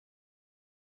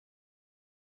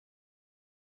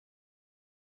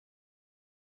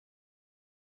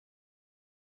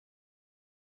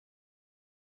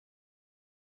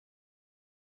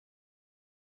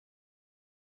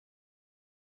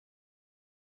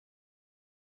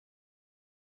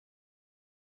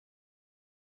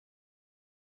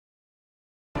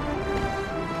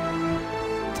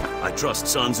I trust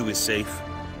Sanzu is safe.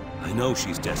 I know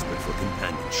she's desperate for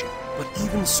companionship, but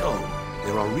even so,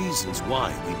 there are reasons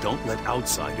why we don't let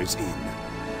outsiders in.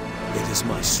 It is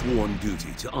my sworn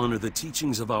duty to honor the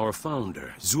teachings of our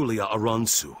founder, Zulia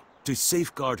Aransu, to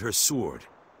safeguard her sword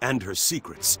and her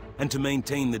secrets, and to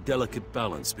maintain the delicate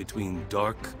balance between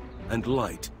dark and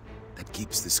light that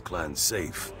keeps this clan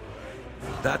safe.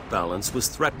 That balance was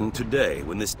threatened today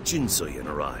when this Jinsoyan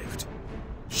arrived.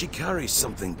 She carries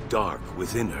something dark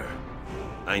within her.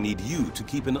 I need you to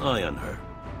keep an eye on her.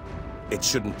 It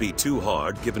shouldn't be too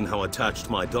hard given how attached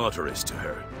my daughter is to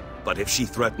her. But if she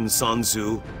threatens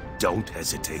Sanzu, don't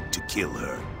hesitate to kill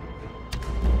her.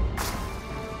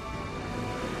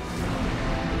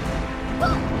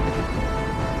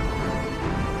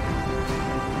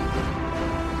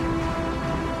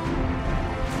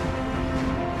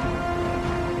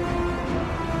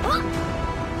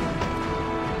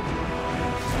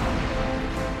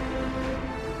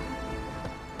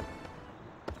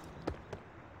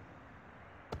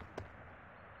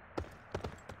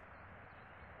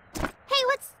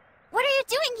 What are you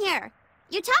doing here?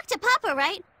 You talked to Papa,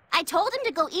 right? I told him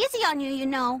to go easy on you, you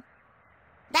know.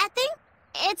 That thing?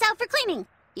 It's out for cleaning.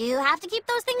 You have to keep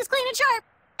those things clean and sharp.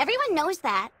 Everyone knows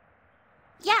that.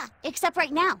 Yeah, except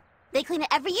right now. They clean it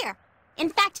every year. In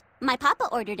fact, my Papa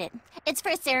ordered it. It's for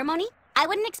a ceremony. I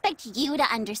wouldn't expect you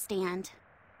to understand.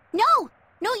 No,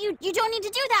 you don't need to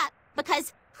do that.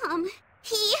 Because,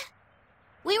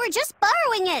 we were just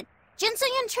borrowing it. Jin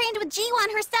So-yun trained with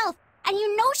Ji-won herself. And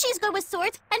you know she's good with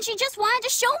swords, and she just wanted to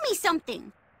show me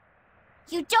something.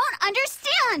 You don't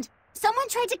understand! Someone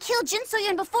tried to kill Jin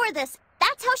So-yun before this.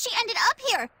 That's how she ended up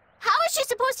here. How is she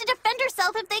supposed to defend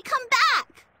herself if they come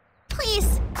back?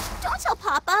 Please, don't tell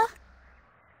Papa.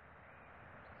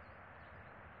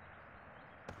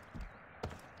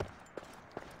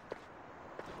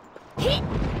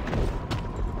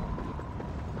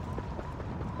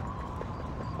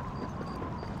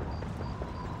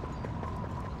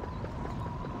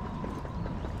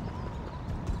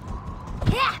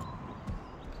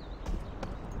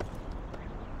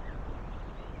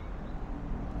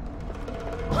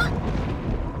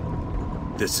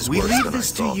 We leave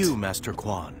this to you, Master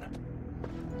Quan.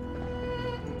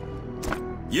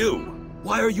 You?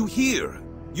 Why are you here?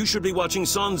 You should be watching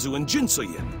Sanzu and Jin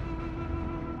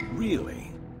So-yun.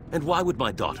 Really? And why would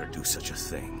my daughter do such a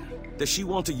thing? Does she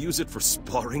want to use it for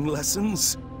sparring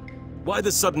lessons? Why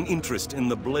the sudden interest in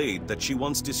the blade that she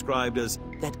once described as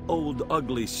that old,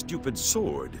 ugly, stupid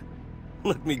sword?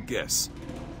 Let me guess.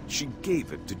 She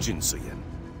gave it to Jin So-yun.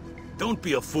 Don't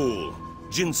be a fool.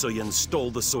 Jin So-yun stole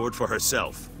the sword for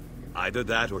herself. Either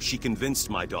that or she convinced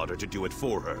my daughter to do it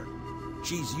for her.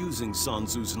 She's using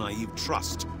Sanzu's naive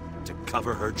trust to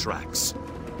cover her tracks.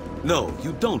 No,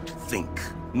 you don't think,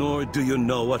 nor do you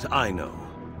know what I know.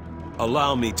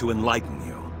 Allow me to enlighten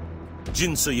you.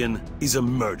 Jin So-yun is a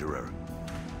murderer.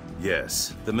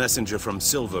 Yes, the messenger from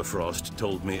Silverfrost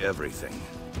told me everything.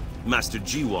 Master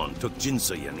Ji-won took Jin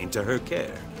So-yun into her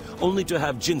care, only to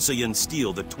have Jin So-yun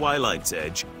steal the Twilight's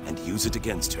Edge and use it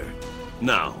against her.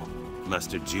 Now,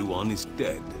 Master Ji-won is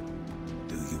dead.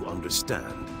 Do you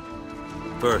understand?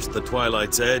 First the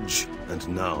Twilight's Edge, and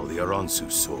now the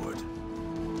Aransu sword.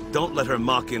 Don't let her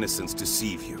mock innocence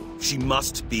deceive you. She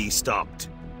must be stopped.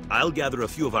 I'll gather a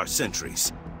few of our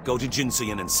sentries, go to Jin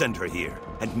So-yun and send her here,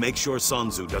 and make sure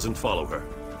Sanzu doesn't follow her.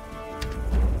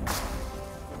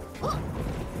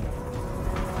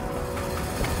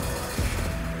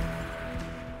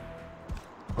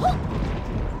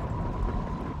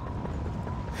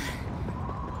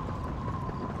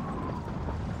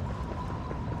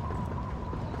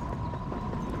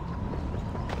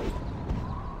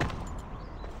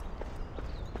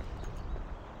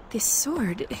 This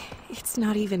sword, it's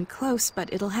not even close,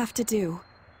 but it'll have to do.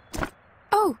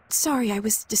 Oh, sorry, I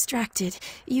was distracted.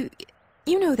 You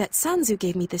know that Sanzu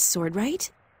gave me this sword,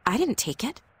 right? I didn't take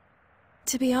it.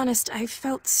 To be honest, I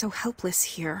felt so helpless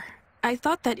here. I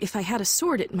thought that if I had a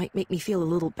sword, it might make me feel a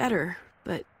little better,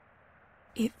 but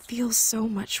it feels so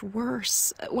much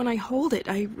worse. When I hold it,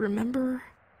 I remember...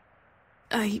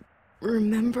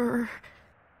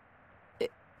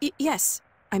 Yes,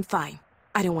 I'm fine.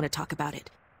 I don't want to talk about it.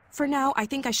 For now, I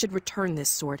think I should return this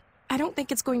sword. I don't think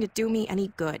it's going to do me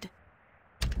any good.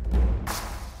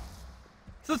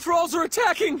 The thralls are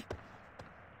attacking!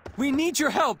 We need your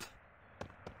help!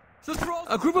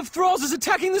 A group of thralls is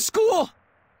attacking the school!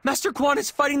 Master Quan is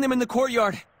fighting them in the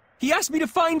courtyard. He asked me to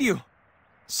find you.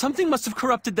 Something must have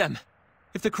corrupted them.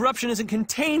 If the corruption isn't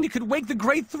contained, it could wake the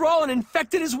Great Thrall and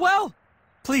infect it as well.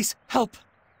 Please, help.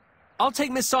 I'll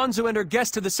take Miss Sanzu and her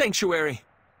guest to the sanctuary.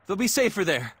 They'll be safer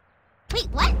there. Wait,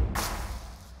 what?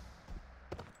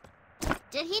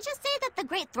 Did he just say that the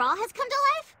Great Thrall has come to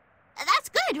life? That's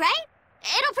good, right?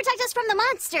 It'll protect us from the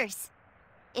monsters.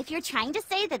 If you're trying to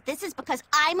say that this is because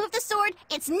I moved the sword,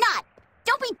 it's not.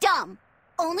 Don't be dumb.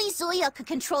 Only Zulia could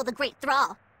control the Great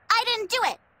Thrall. I didn't do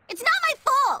it. It's not my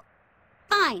fault.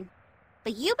 Fine.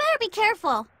 But you better be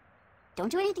careful.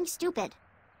 Don't do anything stupid.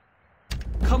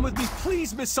 Come with me,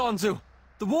 please, Miss Sanzu.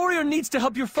 The warrior needs to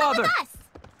help your father. Come with us.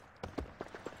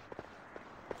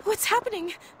 What's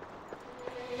happening?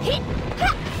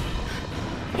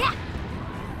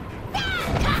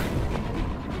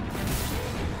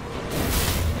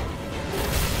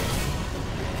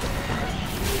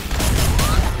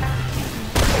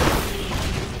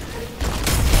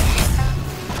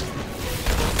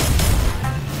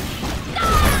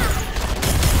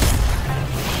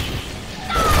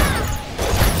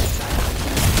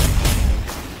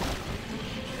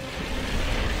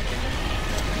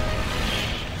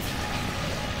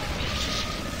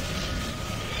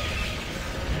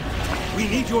 We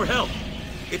need your help.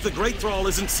 If the Great Thrall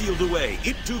isn't sealed away,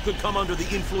 it too could come under the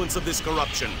influence of this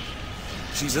corruption.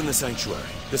 She's in the sanctuary.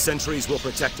 The sentries will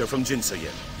protect her from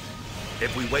Jinsoyin.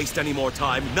 If we waste any more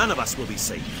time, none of us will be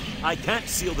safe. I can't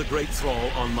seal the Great Thrall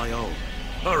on my own.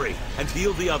 Hurry, and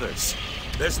heal the others.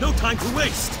 There's no time to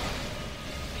waste!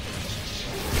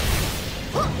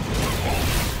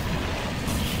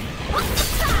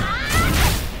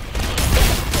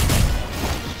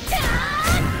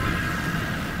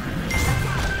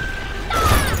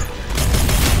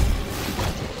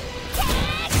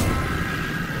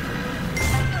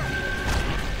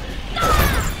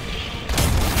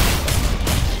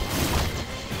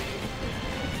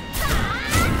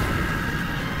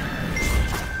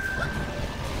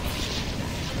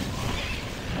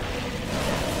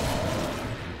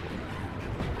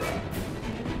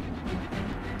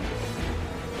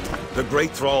 The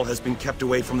Great Thrall has been kept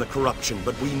away from the corruption,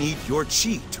 but we need your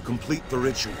chi to complete the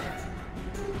ritual.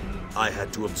 I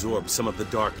had to absorb some of the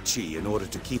dark chi in order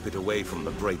to keep it away from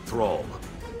the Great Thrall.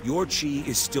 Your chi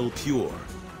is still pure.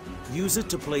 Use it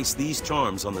to place these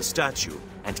charms on the statue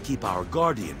and keep our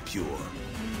guardian pure.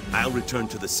 I'll return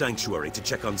to the sanctuary to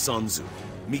check on Sanzu.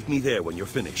 Meet me there when you're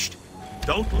finished.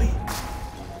 Don't leave.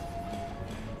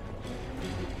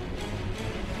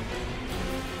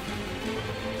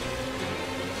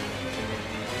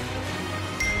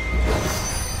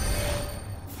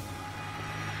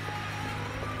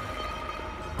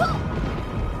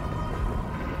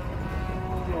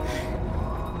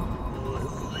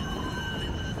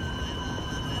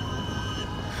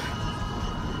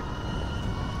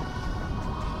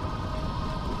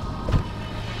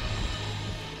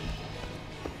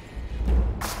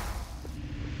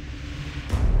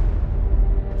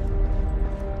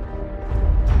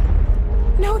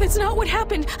 No, that's not what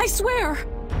happened. I swear.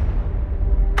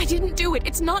 I didn't do it.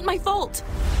 It's not my fault.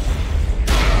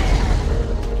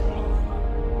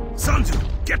 Sanzu,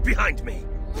 get behind me!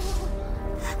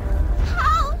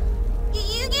 How?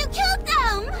 You killed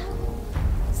them!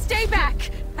 Stay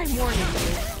back. I'm warning you.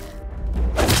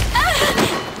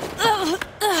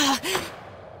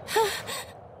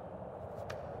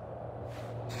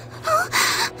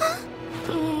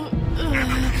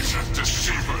 Enemies and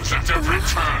deceivers at every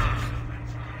turn.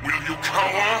 Will you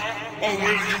cower, or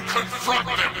will you confront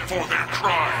them for their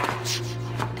crimes?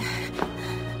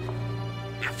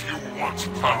 If you want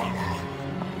power,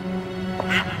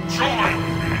 then join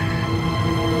me!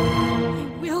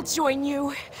 I will join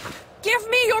you. Give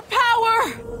me your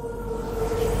power!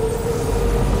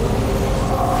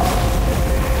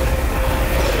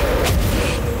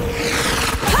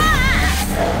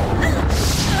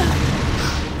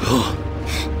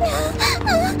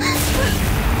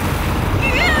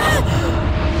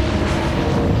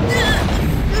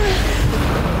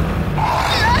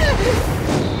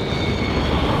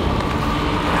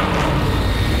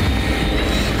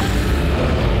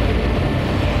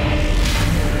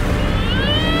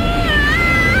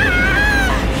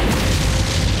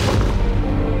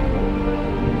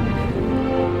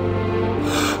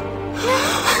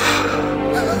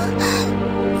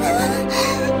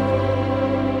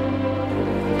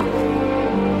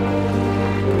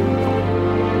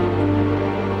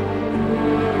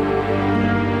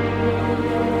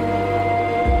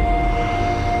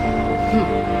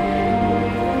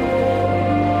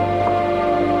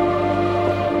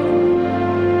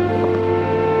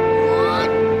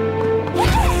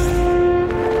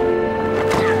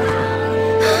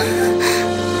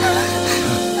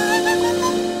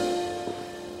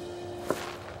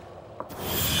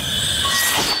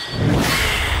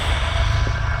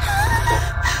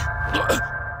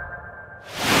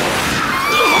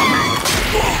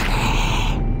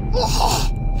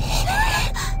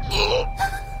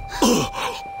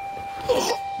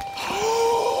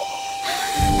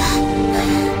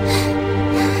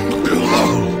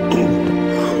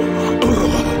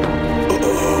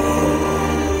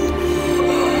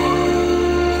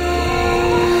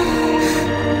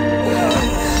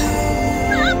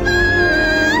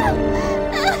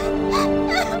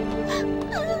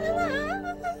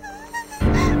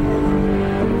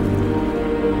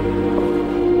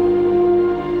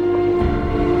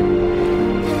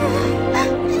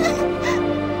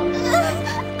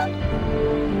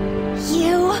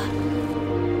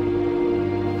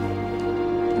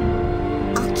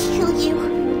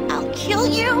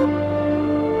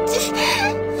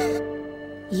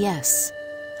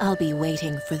 I'll be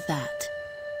waiting for that.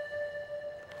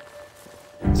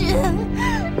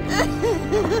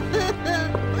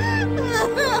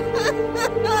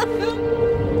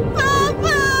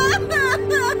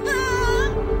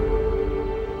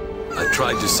 I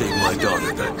tried to save my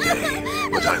daughter that day,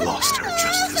 but I lost her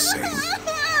just the same.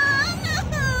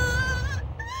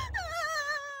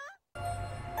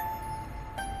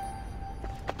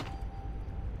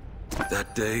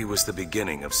 That day was the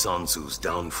beginning of Sansu's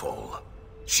downfall.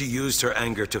 She used her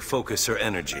anger to focus her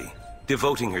energy,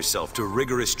 devoting herself to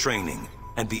rigorous training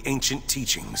and the ancient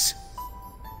teachings.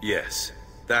 Yes,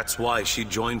 that's why she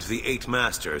joined the 8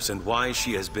 Masters and why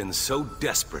she has been so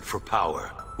desperate for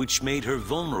power, which made her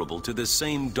vulnerable to the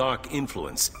same dark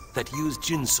influence that used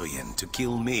Jinsoyin to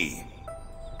kill me.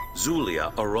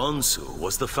 Zulia Aransu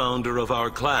was the founder of our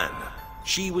clan.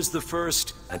 She was the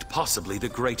first and possibly the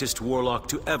greatest warlock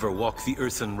to ever walk the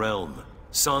Earthen Realm.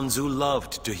 Sansu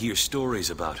loved to hear stories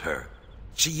about her.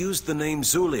 She used the name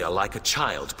Zulia like a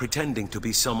child, pretending to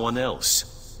be someone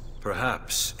else.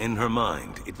 Perhaps, in her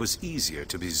mind, it was easier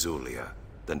to be Zulia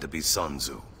than to be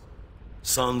Sansu.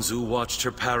 Sansu watched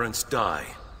her parents die,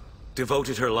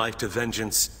 devoted her life to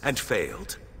vengeance, and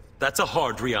failed. That's a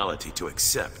hard reality to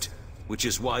accept, which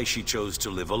is why she chose to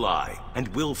live a lie and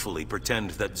willfully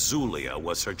pretend that Zulia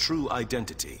was her true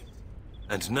identity.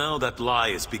 And now that lie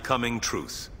is becoming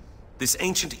truth. This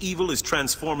ancient evil is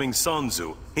transforming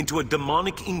Sansu into a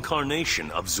demonic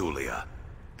incarnation of Zulia.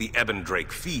 The Ebon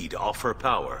Drake feed off her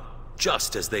power,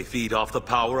 just as they feed off the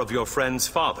power of your friend's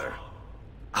father.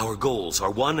 Our goals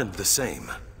are one and the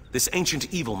same. This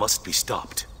ancient evil must be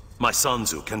stopped. My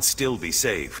Sansu can still be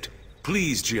saved.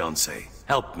 Please, Jiansei,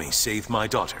 help me save my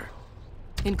daughter.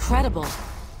 Incredible.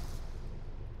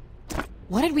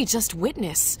 What did we just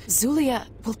witness? Zulia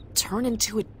will turn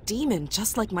into a demon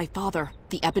just like my father.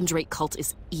 The Ebon Drake cult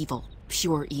is evil.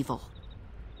 Pure evil.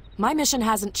 My mission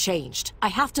hasn't changed. I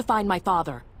have to find my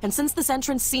father. And since this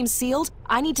entrance seems sealed,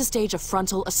 I need to stage a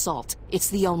frontal assault. It's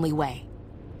the only way.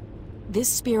 This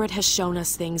spirit has shown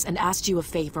us things and asked you a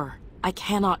favor. I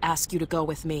cannot ask you to go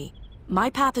with me. My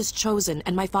path is chosen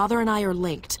and my father and I are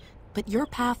linked. But your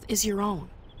path is your own.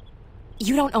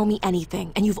 You don't owe me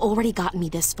anything, and you've already gotten me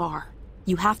this far.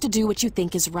 You have to do what you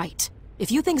think is right.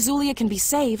 If you think Zulia can be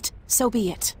saved, so be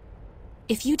it.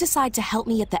 If you decide to help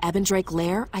me at the Ebon Drake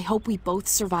lair, I hope we both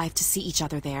survive to see each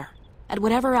other there. At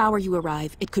whatever hour you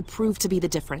arrive, it could prove to be the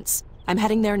difference. I'm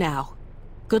heading there now.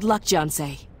 Good luck,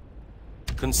 Jiansei.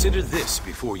 Consider this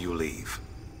before you leave.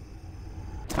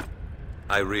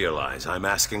 I realize I'm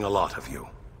asking a lot of you.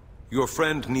 Your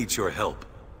friend needs your help,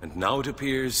 and now it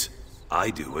appears I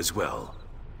do as well.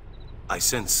 I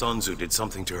sense Sansu did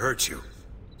something to hurt you.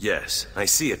 Yes, I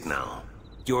see it now.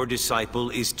 Your disciple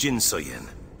is Jinsoyin.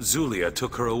 Zulia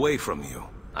took her away from you.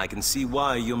 I can see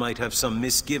why you might have some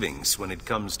misgivings when it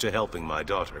comes to helping my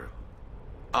daughter.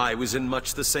 I was in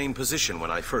much the same position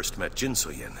when I first met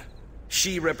Jinsoyin.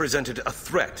 She represented a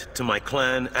threat to my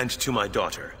clan and to my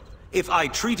daughter. If I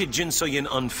treated Jinsoyin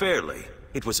unfairly,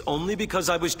 it was only because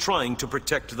I was trying to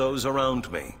protect those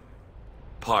around me.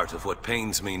 Part of what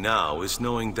pains me now is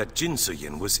knowing that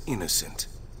Jinsoyin was innocent,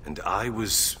 and I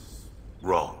was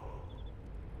wrong.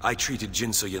 I treated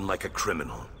Jinsoyin like a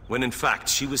criminal, when in fact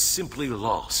she was simply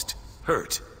lost,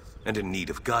 hurt, and in need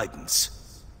of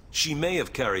guidance. She may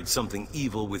have carried something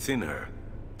evil within her,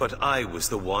 but I was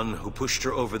the one who pushed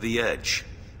her over the edge.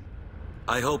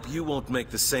 I hope you won't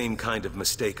make the same kind of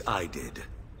mistake I did.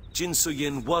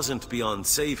 Jinsoyin wasn't beyond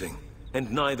saving,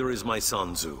 and neither is my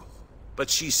Sansu. But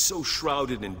she's so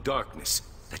shrouded in darkness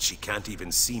that she can't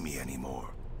even see me anymore.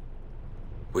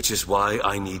 Which is why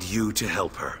I need you to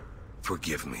help her.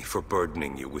 Forgive me for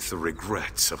burdening you with the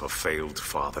regrets of a failed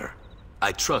father.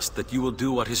 I trust that you will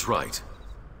do what is right.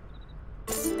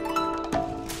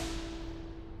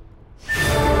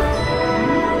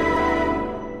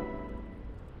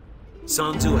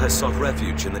 Sansu has sought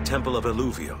refuge in the Temple of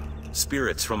Illuvium.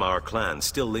 Spirits from our clan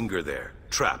still linger there,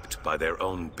 trapped by their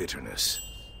own bitterness.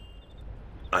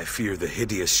 I fear the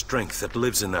hideous strength that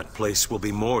lives in that place will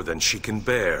be more than she can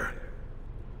bear.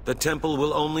 The temple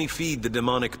will only feed the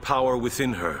demonic power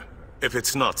within her. If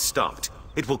it's not stopped,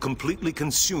 it will completely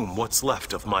consume what's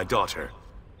left of my daughter.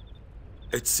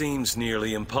 It seems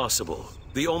nearly impossible.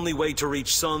 The only way to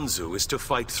reach Sansu is to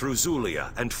fight through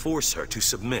Zulia and force her to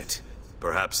submit.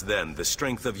 Perhaps then the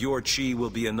strength of your chi will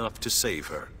be enough to save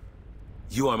her.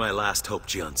 You are my last hope,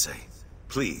 Jiansei.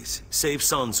 Please, save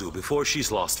Sansu before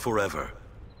she's lost forever.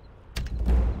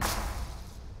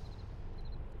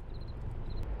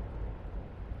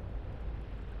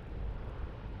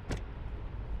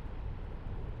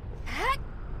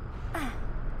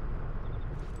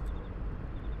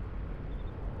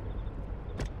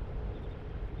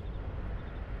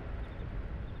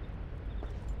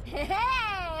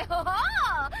 Hey! Ho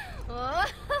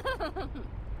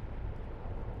ho!